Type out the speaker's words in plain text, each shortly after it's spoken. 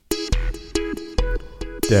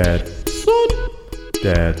Dad, son,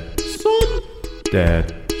 dad, son,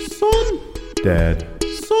 dad, son, dad,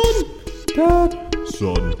 son, dad,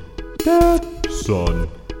 son, dad, son,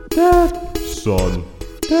 dad, son,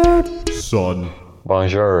 dad, son.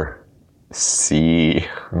 Bonjour, Sí,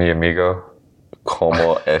 mi amigo.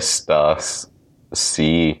 ¿cómo estás?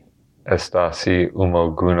 Sí. Está así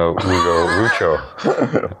umo guno ugo rucho.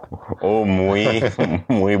 Oh,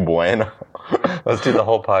 muy bueno. Let's do the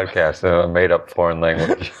whole podcast in a made-up foreign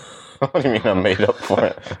language. What do you mean I made up for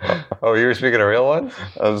it? Oh, you were speaking a real one?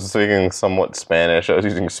 I was speaking somewhat Spanish. I was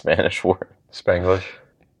using Spanish words. Spanglish?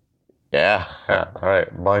 Yeah. Yeah, all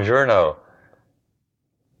right. Buongiorno.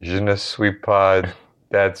 Je ne suis pas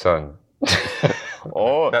dadson.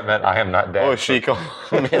 Oh, That meant I am not oh, dad. Chico.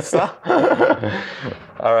 Mesa.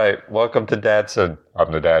 All right, welcome to Dadson.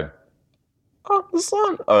 I'm the dad. Oh, the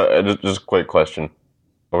son. Just a quick question.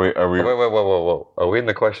 Are we? Whoa. Are we in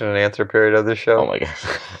the question and answer period of this show? Oh my gosh.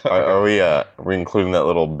 Are we including that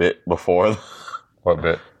little bit before? What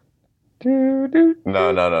bit?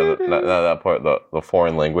 No, not that part. The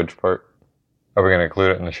foreign language part. Are we going to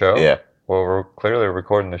include it in the show? Yeah. Well, we're clearly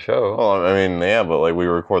recording the show. Well, I mean, yeah, but like we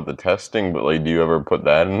record the testing, but like, do you ever put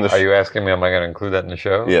that in the? Are you asking me, am I going to include that in the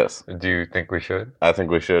show? Yes. Do you think we should? I think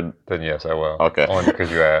we should. Then yes, I will. Okay. Only because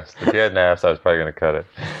you asked. If you hadn't asked, I was probably going to cut it.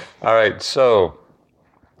 All right, so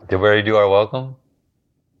did we already do our welcome?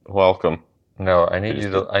 Welcome. No, I need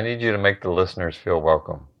you to make the listeners feel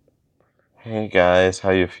welcome. Hey guys,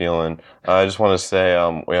 how you feeling? I just want to say,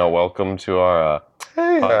 welcome to our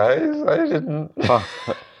Hey guys, I didn't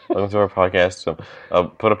welcome to our podcast. So,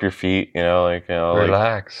 put up your feet,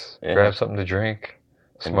 relax. Yeah. Grab something to drink.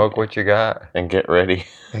 Smoke what you got. and get ready.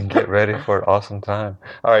 And get ready for an awesome time.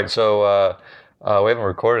 All right, so we haven't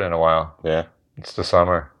recorded in a while. Yeah, It's the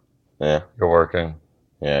summer. yeah, You're working.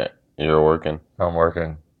 yeah. You're working. I'm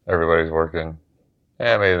working. Everybody's working.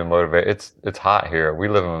 Yeah, maybe the motivate. It's hot here. We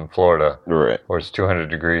live in Florida, Right. where it's 200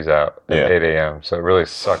 degrees out at Yeah. 8 a.m. So it really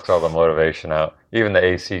sucks all the motivation out. Even the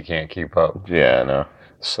AC can't keep up. Yeah, I know.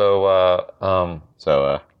 So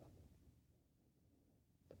So,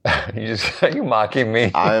 are you mocking me?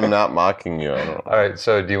 I'm not mocking you. I don't. All right.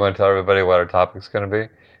 So do you want to tell everybody what our topic's going to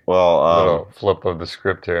be? Well, Little flip of the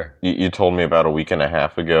script here. you told me about a week and a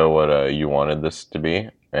half ago what you wanted this to be,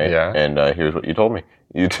 right? Yeah. And here's what you told me.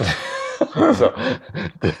 So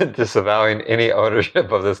disavowing any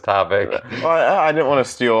ownership of this topic. Well, I didn't want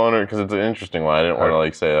to steal owner because it's an interesting one. I didn't want to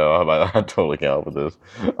like say, "Oh, I totally came up with this."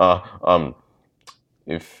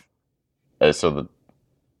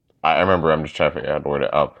 I remember. I'm just trying to figure out how to word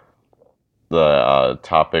it up. The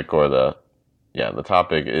topic or the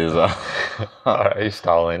topic is. All right, you're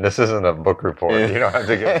stalling. This isn't a book report. You don't have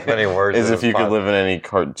to give as many words. Is as if you could possible. live in any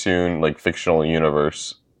cartoon like fictional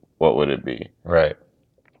universe, what would it be? Right.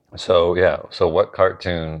 So what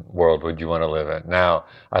cartoon world would you want to live in? Now,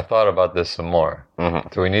 I thought about this some more. Mm-hmm.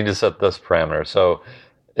 So we need to set this parameter. So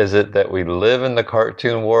is it that we live in the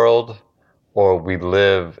cartoon world or we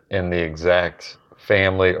live in the exact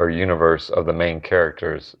family or universe of the main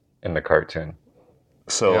characters in the cartoon?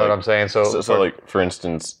 So You know what I'm saying? So like for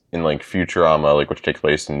instance, in like Futurama, like which takes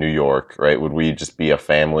place in New York, right? Would we just be a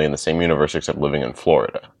family in the same universe except living in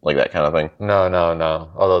Florida, like that kind of thing? No.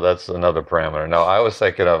 Although that's another parameter. No, I was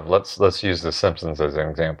thinking of let's use The Simpsons as an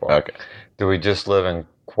example. Okay. Do we just live in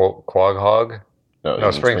Quaghog? No,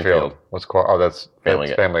 in Springfield. What's Quag? Oh, that's Family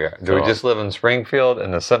Guy. Family Guy. Do we So- just live in Springfield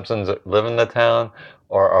and The Simpsons live in the town,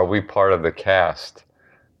 or are we part of the cast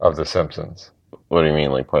of The Simpsons? What do you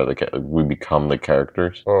mean, like part of the we become the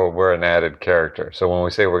characters? Or we're an added character? So when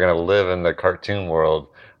we say we're going to live in the cartoon world,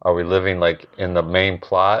 are we living like in the main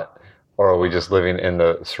plot, or are we just living in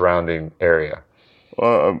the surrounding area?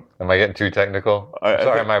 Well, Am I getting too technical? I Sorry,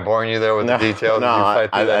 think- am I boring you there with the details? No, Did you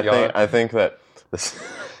fight through that yawn? I think that this,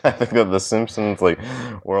 I think that the Simpsons like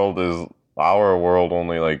world is our world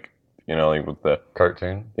only like like with the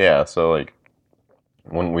Cartoon? yeah. So like,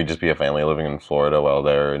 wouldn't we just be a family living in Florida while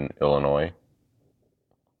they're in Illinois?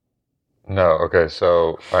 No, okay,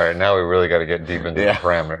 so, all right, now we really got to get deep into Yeah. the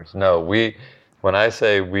parameters. No, when I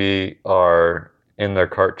say we are in the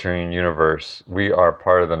cartoon universe, we are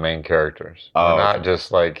part of the main characters. Oh, We're not okay.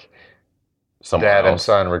 just like Someone dad and else.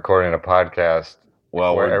 son recording a podcast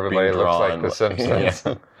Well, where we're everybody being looks like drawn, The Simpsons.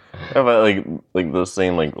 Yeah. Yeah, but like the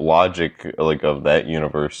same like logic like of that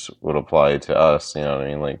universe would apply to us. You know what I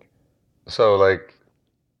mean? Like, So, like,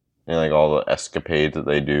 like all the escapades that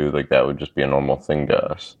they do, like that would just be a normal thing to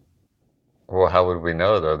us. well, how would we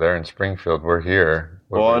know, though? They're in Springfield. We're here.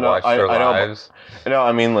 Would Well, we no, watch their I know, lives? No,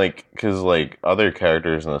 I mean like because like other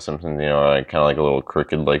characters in The Simpsons, are like, kind of like a little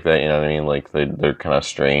crooked like that. You know what I mean? Like they're kind of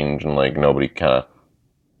strange and like nobody kind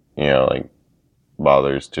of like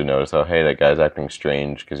bothers to notice, oh, hey, that guy's acting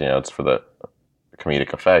strange, because, it's for the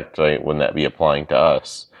comedic effect, right? Wouldn't that be applying to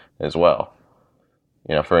us as well?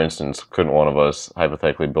 For instance, couldn't one of us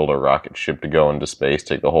hypothetically build a rocket ship to go into space,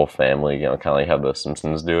 take the whole family, kind of like how the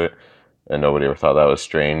Simpsons do it? And nobody ever thought that was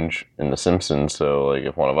strange in the Simpsons, so, like,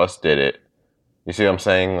 if one of us did it, you see what I'm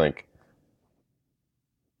saying? Like,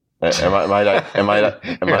 am I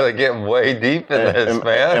You're like getting way deep in this,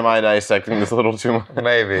 man. Am I dissecting this a little too much?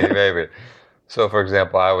 Maybe. So, for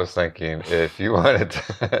example, I was thinking if you wanted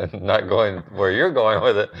to, not going where you're going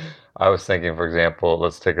with it, I was thinking, for example,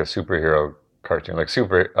 let's take a superhero cartoon, like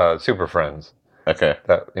Super Friends. Okay.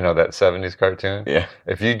 That that 70s cartoon. Yeah.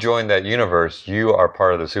 If you join that universe, you are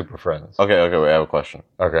part of the Super Friends. Okay, wait, I have a question.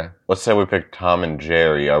 Okay. Let's say we pick Tom and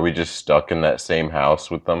Jerry. Are we just stuck in that same house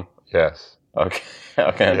with them? Yes. Okay.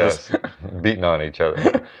 Okay. Yes. Beating on each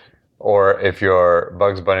other. Or if you're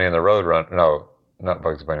Bugs Bunny and the Roadrunner. No, not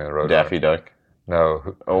Bugs Bunny and the Roadrunner. Daffy Duck.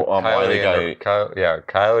 No. Coyote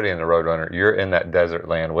Coyote and the Roadrunner. You're in that desert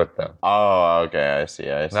land with them. Oh, okay. I see.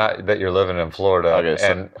 Not that you're living in Florida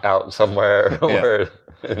and out somewhere where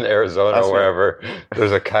in Arizona or wherever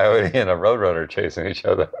there's a coyote and a Roadrunner chasing each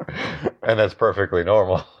other, and that's perfectly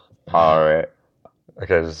normal. All right.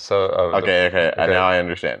 Okay. So. Okay. Now I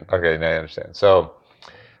understand. Okay. Now I understand. So,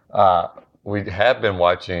 we have been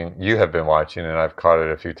watching. You have been watching, and I've caught it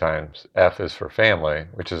a few times. F is for Family,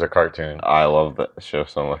 which is a cartoon. I love that show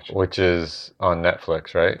so much. Which is on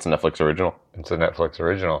Netflix, right? It's a Netflix original. It's a Netflix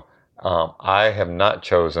original. I have not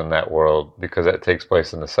chosen that world because it takes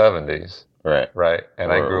place in the 70s. Right.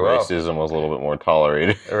 And I grew up. Racism was a little bit more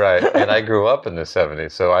tolerated. Right. And I grew up in the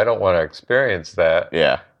 70s, so I don't want to experience that.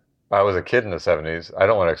 Yeah. I was a kid in the 70s. I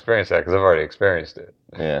don't want to experience that because I've already experienced it.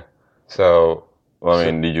 Yeah. So. Well, I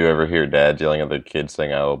mean, did you ever hear Dad yelling at the kids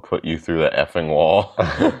saying, "I will put you through the effing wall"?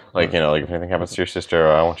 Like if anything happens to your sister,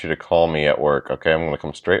 I want you to call me at work. Okay, I'm going to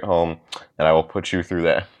come straight home, and I will put you through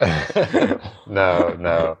that.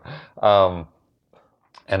 No.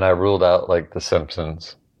 And I ruled out like The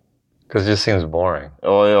Simpsons because it just seems boring.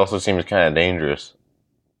 Well, it also seems kind of dangerous.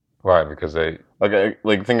 Right, because they. Okay,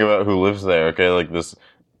 like think about who lives there. Okay, like this.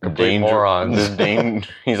 Morons.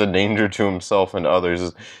 He's a danger to himself and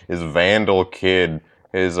others. His vandal kid.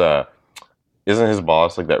 Isn't his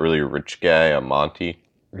boss like that really rich guy, Monty?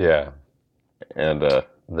 Yeah. And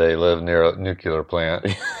they live near a nuclear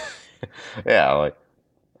plant. Yeah.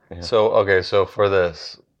 So for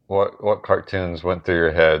this, what cartoons went through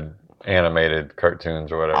your head? Animated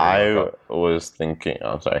cartoons or whatever. I was thinking.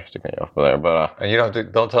 I'm sorry to cut you off there, but and you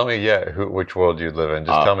don't tell me yet which world you live in.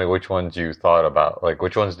 Just tell me which ones you thought about. Like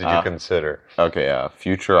which ones did you consider? Okay,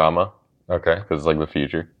 Futurama. Okay, because it's like the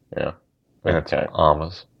future. Yeah, and it's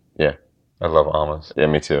Amas. Yeah, I love Amas. Yeah,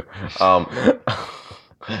 me too.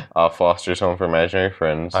 Foster's Home for Imaginary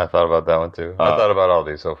Friends. I thought about that one too. I thought about all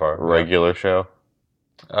these so far. Regular Show.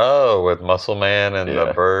 Oh, with Muscle Man and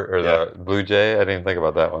the bird or the Blue Jay. I didn't think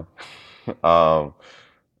about that one.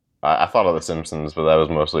 I thought of The Simpsons, but that was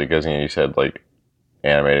mostly because you said like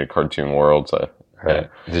animated cartoon world. So, right.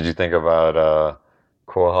 Yeah. Did you think about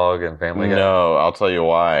Quahog and Family Guy? No, I'll tell you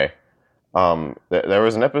why. There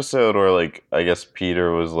was an episode where like I guess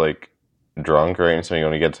Peter was like drunk, right? And so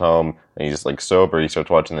when he gets home and he's like sober, he starts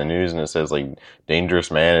watching the news and it says like dangerous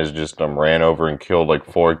man has just ran over and killed like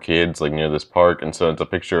 4 kids like near this park, and so it's a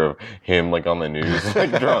picture of him like on the news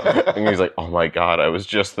like drunk, and he's like, oh my god, I was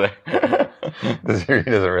just there. He doesn't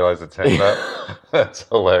realize it's him. That's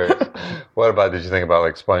hilarious. What about, did you think about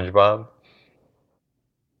like SpongeBob?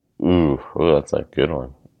 Ooh, that's a good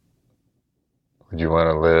one. Would you want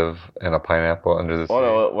to live in a pineapple under the sea?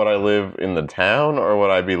 Well, would I live in the town, or would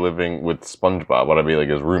I be living with SpongeBob? Would I be like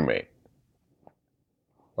his roommate?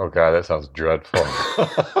 Oh god, that sounds dreadful.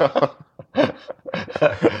 That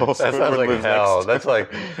sounds like hell. That's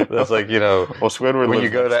like well, Squidward when lives you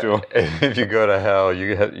go to if you go to hell,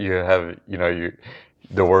 you have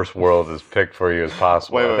the worst world is picked for you as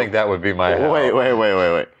possible. I think that would be my hell.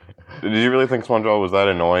 Wait. Did you really think SpongeBob was that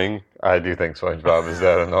annoying? I do think SpongeBob is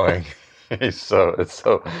that annoying. It's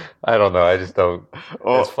so I don't know. I just don't.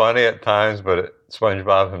 It's funny at times, but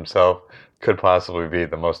SpongeBob himself could possibly be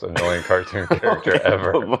the most annoying cartoon character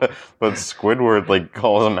ever. But Squidward like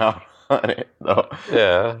calls him out on it though.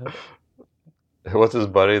 Yeah. What's his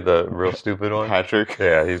buddy, the real stupid one? Patrick.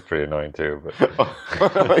 Yeah, he's pretty annoying too.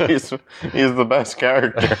 But he's the best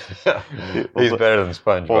character. He's better than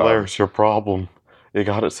SpongeBob. Well, there's your problem. You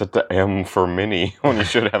got it set to M for Minnie when you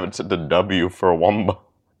should have it set to W for Wumbo.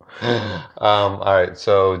 All right.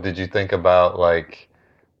 So, did you think about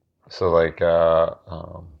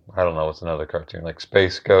I don't know, what's another cartoon like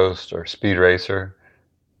Space Ghost or Speed Racer?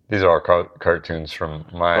 These are all cartoons from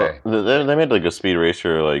my. They made like a Speed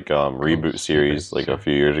Racer like reboot series like a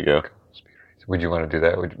few years ago. Would you want to do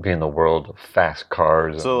that? Would you be in the world of fast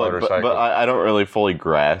cars and So, like, motorcycles? but I don't really fully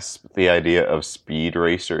grasp the idea of Speed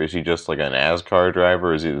Racer. Is he just like a NASCAR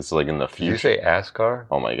driver? Or is he just like in the Did future? you say ASCAR?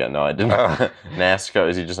 Oh my god, no, I didn't. Oh. NASCAR?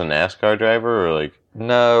 Is he just a NASCAR driver or like?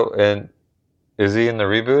 No, and is he in the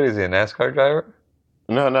reboot? Is he a NASCAR driver?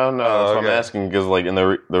 No. Oh, That's what I'm okay. asking because like in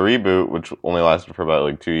the reboot, which only lasted for about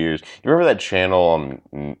like 2 years. You remember that channel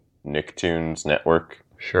on Nicktoons Network?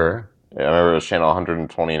 Sure. Yeah, I remember it was channel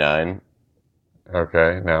 129.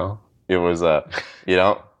 Okay, no. It was you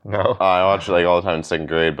know. No. I watched it like all the time in second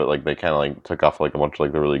grade, but like they kind of like took off like a bunch of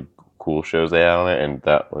like the really cool shows they had on it, and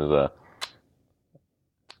that was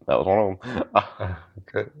one of them.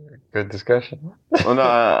 Good discussion. Well, no,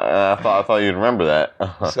 I thought you'd remember that.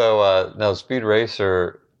 So, no, Speed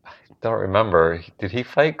Racer, I don't remember. Did he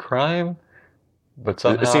fight crime? But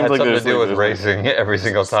somehow seems it had like something to there's, do like, with there's, like- racing every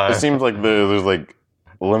single time. It seems like there's like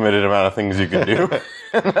a limited amount of things you can do.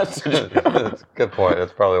 That's a good point.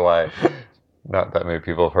 That's probably why not that many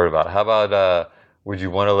people have heard about it. How about, would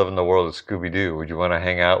you want to live in the world of Scooby-Doo? Would you want to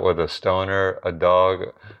hang out with a stoner, a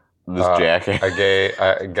dog, This jackass.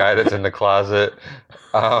 a guy that's in the closet?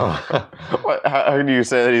 What, how do you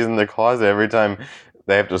say that he's in the closet every time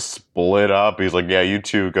they have to split up? He's like, yeah, you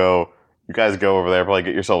guys go over there, probably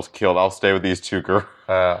get yourselves killed. I'll stay with these two girls.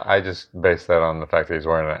 I just based that on the fact that he's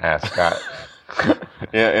wearing an ascot.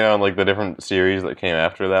 Yeah, like the different series that came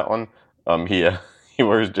after that one. He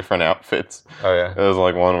wears different outfits. Oh yeah. There's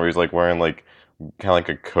like one where he's like wearing like kind of like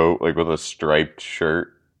a coat like with a striped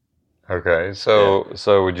shirt. Okay, so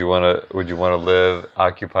would you want to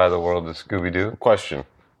occupy the world of Scooby-Doo? Question: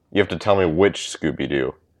 you have to tell me which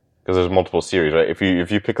Scooby-Doo, because there's multiple series, right? If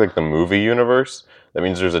you pick like the movie universe, that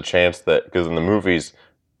means there's a chance that because in the movies,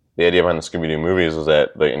 the idea behind the Scooby-Doo movies is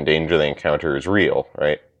that the danger they encounter is real,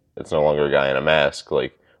 right? It's no longer a guy in a mask.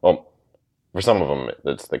 Like, well, for some of them,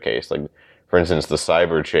 that's the case. Like, for instance, the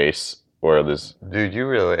Cyber Chase, where this Dude, you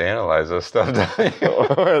really analyze this stuff, don't you?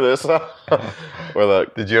 where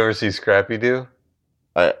the Did you ever see Scrappy-Doo?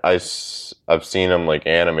 I've seen him like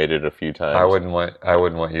animated a few times. I wouldn't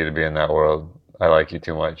want you to be in that world. I like you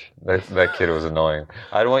too much. That kid was annoying.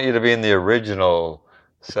 I'd want you to be in the original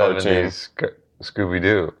 70s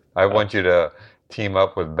Scooby-Doo. I want you to team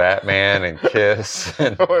up with Batman and Kiss.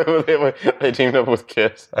 And They teamed up with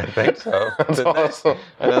Kiss. I think so. That's awesome.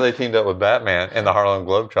 I know they teamed up with Batman and the Harlem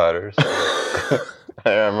Globetrotters.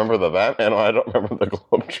 I remember the Batman one. I don't remember the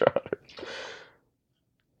Globetrotters.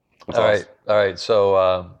 All right. So,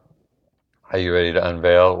 are you ready to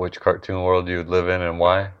unveil which cartoon world you would live in and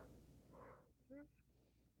why?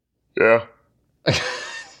 Yeah.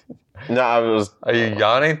 No, I was. Are you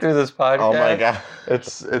yawning through this podcast? Oh my god!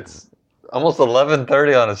 It's almost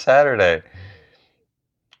 11:30 on a Saturday.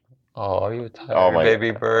 Oh, are you tired,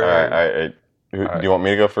 baby bird? All right. Do you want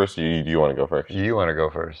me to go first, or do you want to go first? You want to go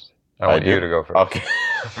first. I want you to go first. Okay.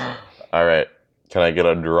 All right. Can I get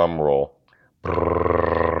a drum roll?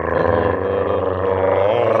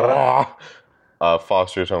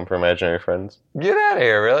 Foster's Home for Imaginary Friends. Get out of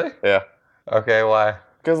here, really? Yeah. Okay, why?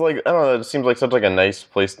 Because, like, I don't know, it seems like such, like, a nice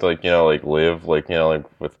place to, like, like, live, like, like,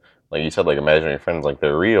 with, like you said, like, imaginary friends, like,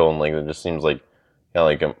 they're real, and, like, it just seems like,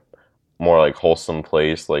 like, a more, like, wholesome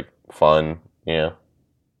place, like, fun, Yeah?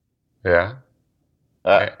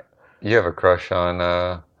 Uh, You have a crush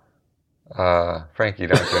on, Frankie,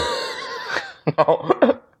 don't you?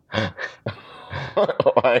 No.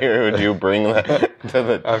 Why would you bring that to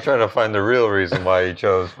the... I'm trying to find the real reason why you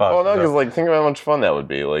chose Foster. Well, no, because, like, think about how much fun that would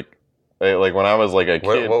be, like when I was, like, a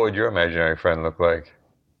kid... What would your imaginary friend look like?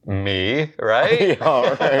 Me, right?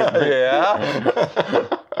 Yeah, right.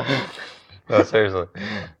 Yeah? No, seriously.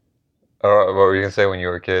 Or what were you going to say when you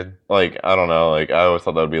were a kid? Like, I don't know, like, I always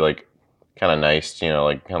thought that would be, like, kind of nice,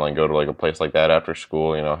 like, kind of, like, go to, like, a place like that after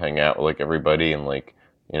school, hang out with, like, everybody, and, like,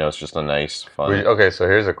 it's just a nice, fun... Okay, so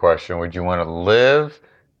here's a question. Would you want to live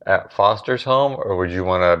at Foster's home, or would you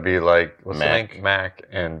want to be like, Mac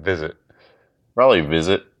and visit? Probably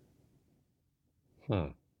visit.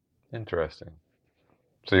 Interesting.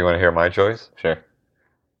 So you want to hear my choice? Sure.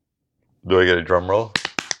 Do I get a drum roll?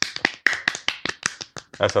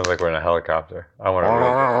 That sounds like we're in a helicopter. I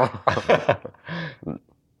want to.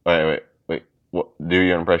 Wait. What, do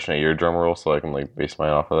your impression of your drum roll so I can, like, base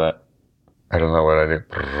mine off of that? I don't know what I do.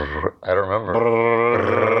 I don't remember.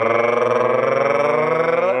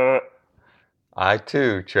 I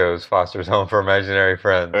too chose Foster's Home for Imaginary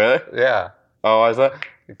Friends. Really? Yeah. Oh, why is that?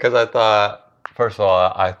 Because I thought, first of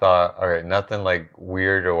all, okay, nothing like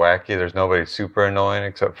weird or wacky. There's nobody super annoying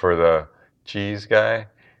except for the cheese guy.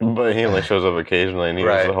 But he only shows up occasionally, and he's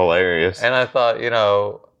Right. hilarious. And I thought,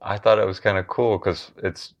 I thought it was kind of cool because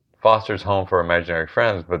it's Foster's home for imaginary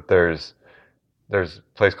friends, but there's a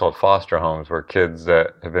place called foster homes where kids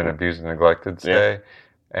that have been abused and neglected stay,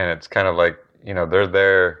 and it's kind of like they're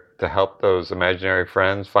there to help those imaginary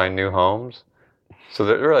friends find new homes. So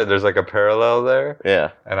there's like a parallel there.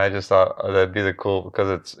 Yeah. And I just thought that'd be the cool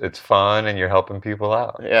because it's fun and you're helping people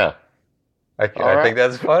out. Yeah. I think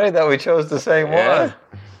that's funny that we chose the same Yeah. one.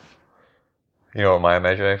 You know what my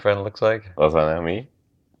imaginary friend looks like? Was that not me?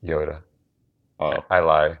 Yoda. Oh. I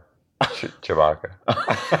lie. Chewbacca.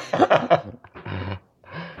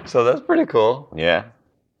 So that's pretty cool. Yeah.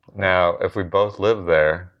 Now, if we both live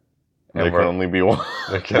there, and There can only be one.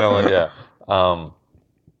 there can only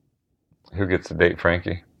who gets to date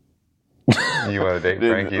Frankie? You want to date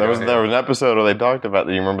Dude, Frankie? there was don't you? an episode where they talked about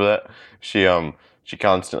that. Do you remember that? She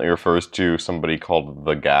constantly refers to somebody called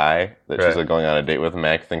the guy that she's Right. like going on a date with.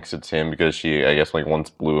 Mac thinks it's him because she, I guess, like once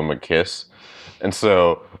blew him a kiss, and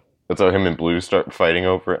so him and Blue start fighting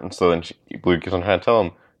over it. And so then Blue keeps on trying to tell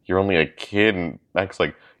him, "You're only a kid," and Mac's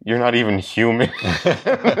like, "You're not even human."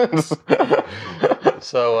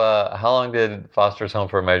 So, how long did Foster's Home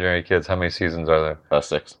for Imaginary Kids? How many seasons are there?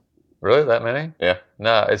 6. Really, that many? Yeah.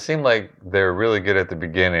 No, it seemed like they were really good at the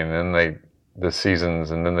beginning, and then the seasons,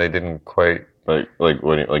 and then they didn't quite. What do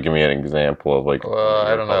you, like? Give me an example of like. Well,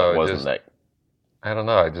 I don't know, It wasn't just- that. I don't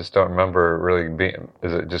know. I just don't remember really being.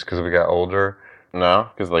 Is it just because we got older? No,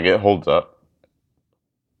 because like it holds up.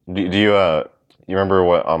 Do you you remember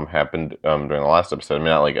what happened during the last episode? I mean,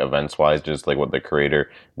 not like events wise, just like what the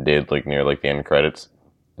creator did like near like the end credits.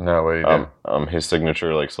 No, what do you do? His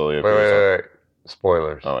signature like slowly Wait, appears. wait.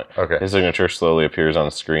 Spoilers. Oh, wait. Okay. His signature slowly appears on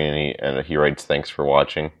screen, and he writes "Thanks for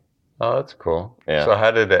watching." Oh, that's cool. Yeah. So how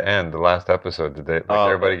did it end? The last episode, did they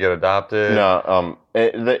everybody get adopted? No,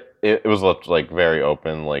 it was left like very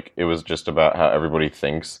open. Like it was just about how everybody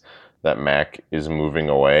thinks that Mac is moving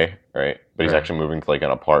away, right? But he's Right. actually moving to like an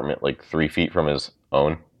apartment like 3 feet from his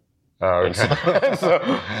own. Oh, And so,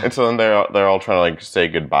 okay. and so then they're all trying to like say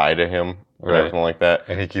goodbye to him or Right. everything like that.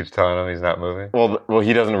 And he keeps telling them he's not moving. Well,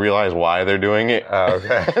 he doesn't realize why they're doing it. Oh,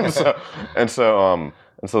 okay. and so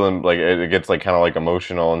then like it gets like kind of like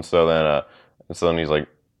emotional, and so then he's like,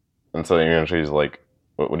 and so then eventually he's like,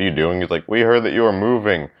 what are you doing? He's like, we heard that you were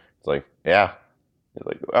moving. It's like, yeah. He's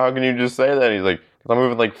like, how can you just say that? He's like, 'cause I'm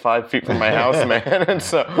moving like 5 feet from my house, man. and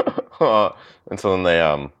so then they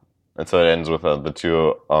and so it ends with the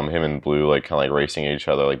two him and Blue like kind of like racing each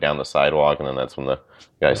other like down the sidewalk, and then that's when the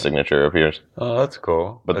guy's signature appears. Oh, that's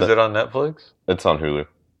cool. But Is it on Netflix? It's on Hulu.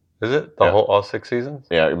 Is it the Yeah. whole all 6 seasons?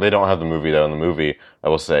 Yeah, they don't have the movie though. In the movie, I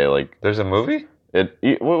will say like There's a movie?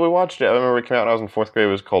 we watched it. I remember it came out when I was in 4th grade.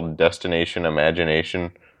 It was called Destination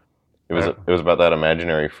Imagination. It was Right. it was about that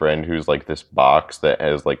imaginary friend who's like this box that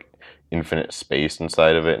has like infinite space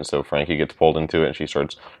inside of it, and so Frankie gets pulled into it, and she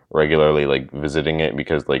starts regularly like visiting it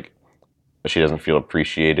because like she doesn't feel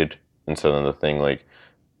appreciated, and so then the thing like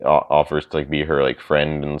offers to like be her like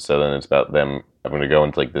friend, and so then it's about them having to go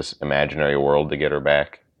into like this imaginary world to get her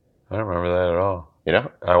back. I don't remember that at all. You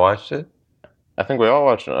know, I watched it. I think we all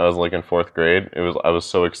watched it. I was like in 4th grade. I was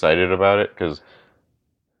so excited about it because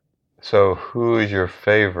So, who is your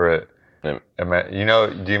favorite? Yeah. Do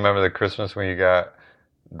you remember the Christmas when you got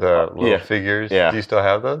the little Yeah. figures? Yeah. Do you still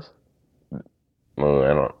have those? well,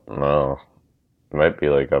 I don't know. It might be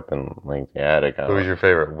like up in like the attic. I Who don't was know. your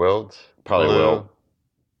favorite? Wilt? Probably Blue? Wilt.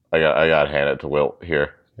 I got handed to Wilt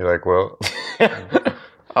here. You like Wilt?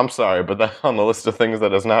 I'm sorry, but that on the list of things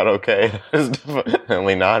that is not okay. That is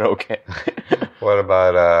definitely not okay. What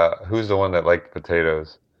about who's the one that liked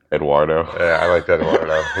potatoes? Eduardo. Yeah, I like that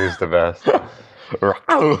Eduardo. He's the best.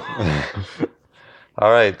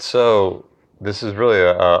 All right, so this is really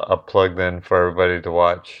a plug then for everybody to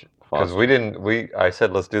watch because I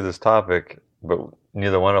said let's do this topic, but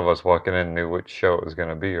neither one of us walking in knew which show it was going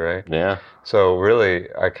to be, right? Yeah. So really,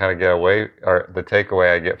 I kind of get away, or the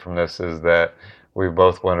takeaway I get from this is that we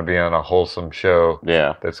both want to be on a wholesome show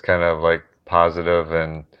Yeah. that's kind of like positive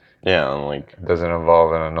and Yeah. And like, doesn't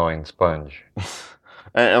involve an annoying sponge.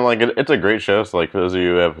 and like, it's a great show. So like, for those of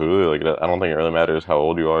you who have Hulu, like, I don't think it really matters how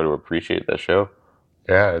old you are to appreciate that show.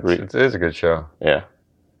 Yeah, it is a good show. Yeah.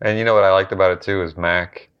 And you know what I liked about it too is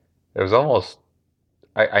Mac. It was almost,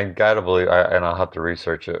 I gotta believe, and I'll have to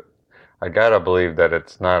research it. I gotta believe that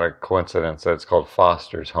it's not a coincidence that it's called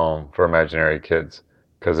Foster's Home for Imaginary Kids,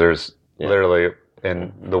 because there's literally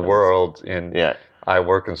in the world Yeah. I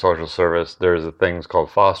work in social service. There's things called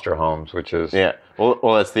foster homes, which is Yeah. Well,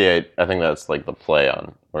 that's I think that's like the play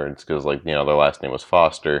on where it's because like their last name was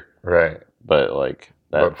Foster, right. but like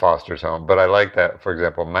but fosters home. But I like that, for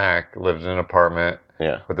example, Mac lives in an apartment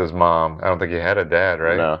with his mom. I don't think he had a dad,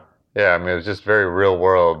 right? No. Yeah, I mean, it was just very real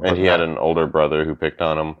world. And he had an older brother who picked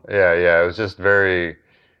on him. Yeah, it was just very,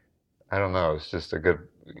 I don't know, it's just a good,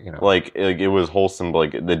 Like it was wholesome, but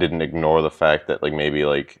like they didn't ignore the fact that like maybe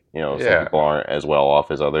like, some people aren't as well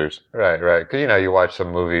off as others. Right. Because, you watch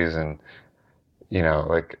some movies and,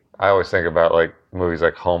 like I always think about like movies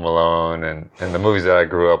like Home Alone and the movies that I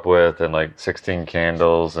grew up with and like 16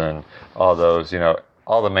 Candles and all those,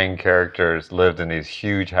 all the main characters lived in these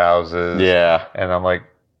huge houses. Yeah. And I'm like,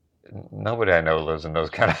 nobody I know lives in those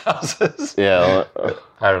kind of houses. Yeah.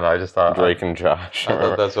 I don't know. I just thought Drake and Josh. I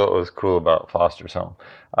thought that's what was cool about foster's home.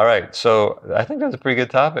 All right. So I think that's a pretty good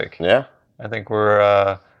topic. Yeah. I think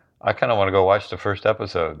I kind of want to go watch the first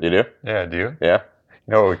episode. You do? Yeah. Do you? Yeah.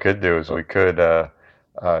 You know what we could do is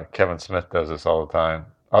Kevin Smith does this all the time.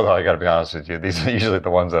 Although I got to be honest with you, these are usually the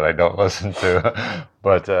ones that I don't listen to.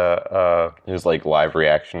 But his like live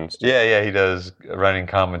reactions. Yeah, he does running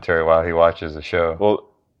commentary while he watches the show. Well,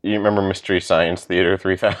 you remember Mystery Science Theater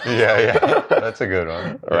 3000? Yeah, that's a good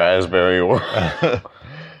one. Raspberry World.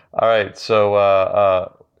 All right,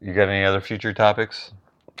 so you got any other future topics?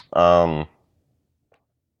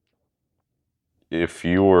 If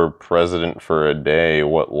you were president for a day,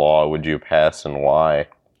 what law would you pass and why?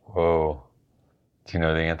 Whoa. Do you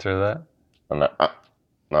know the answer to that?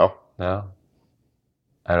 No. No?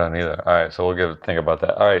 I don't either. All right, so we'll think about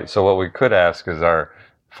that. All right, so what we could ask is our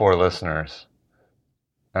 4 listeners.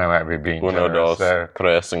 I might be being generous there.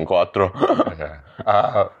 1, 2, 3, 4. Okay.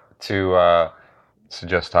 To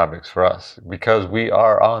suggest topics for us. Because we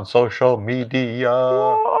are on social media.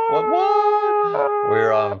 What?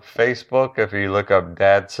 We're on Facebook. If you look up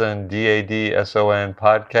Dadson, DADSON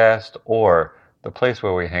podcast, or the place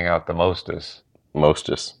where we hang out the mostest.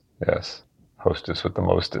 Mostest. Yes. Hostess with the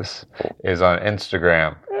mostest is on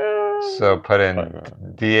Instagram. So put in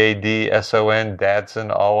DADSON,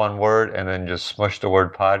 Dadson, all one word, and then just smush the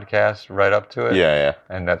word podcast right up to it. Yeah.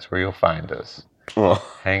 And that's where you'll find us.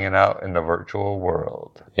 Hanging out in the virtual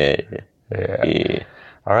world. Yeah.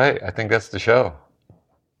 All right, I think that's the show.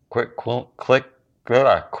 Quick,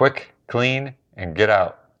 clean, and get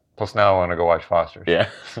out. Plus now I want to go watch Foster's. Yeah.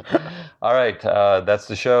 All right, that's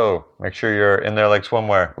the show. Make sure you're in there like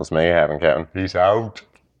swimwear. Let's make it happen, Captain. Peace out.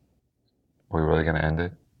 Are we really going to end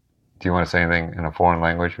it? Do you want to say anything in a foreign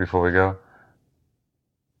language before we go?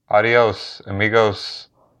 Adios, amigos.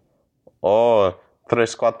 Oh, 3,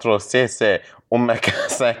 4, 6,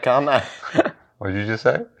 umekasakana. What did you just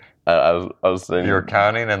say? I was saying... You were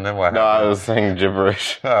counting and then what happened? No, I was saying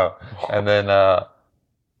gibberish. Oh, and then...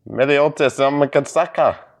 Mediotes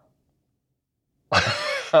umekasaka.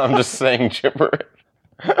 I'm just saying gibberish.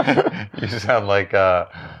 You sound like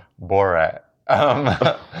Borat.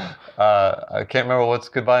 I can't remember what's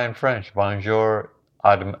goodbye in French. Bonjour,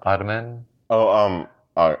 Admin. Oh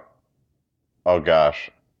gosh.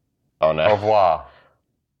 Oh no. Au revoir.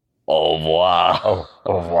 Au revoir. Oh,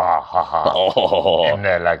 au revoir. Haha. Oh. In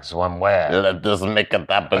there like swimwear. Let us make it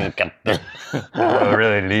happen, Captain. We're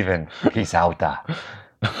really leaving. Peace out.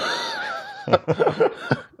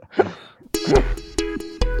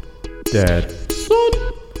 Dad, son,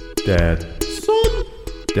 dad, son,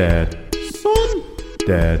 dad, son,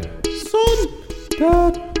 dad, son,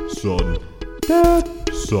 dad, son, dad,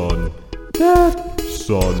 son, dad,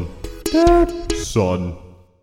 son, dad, son.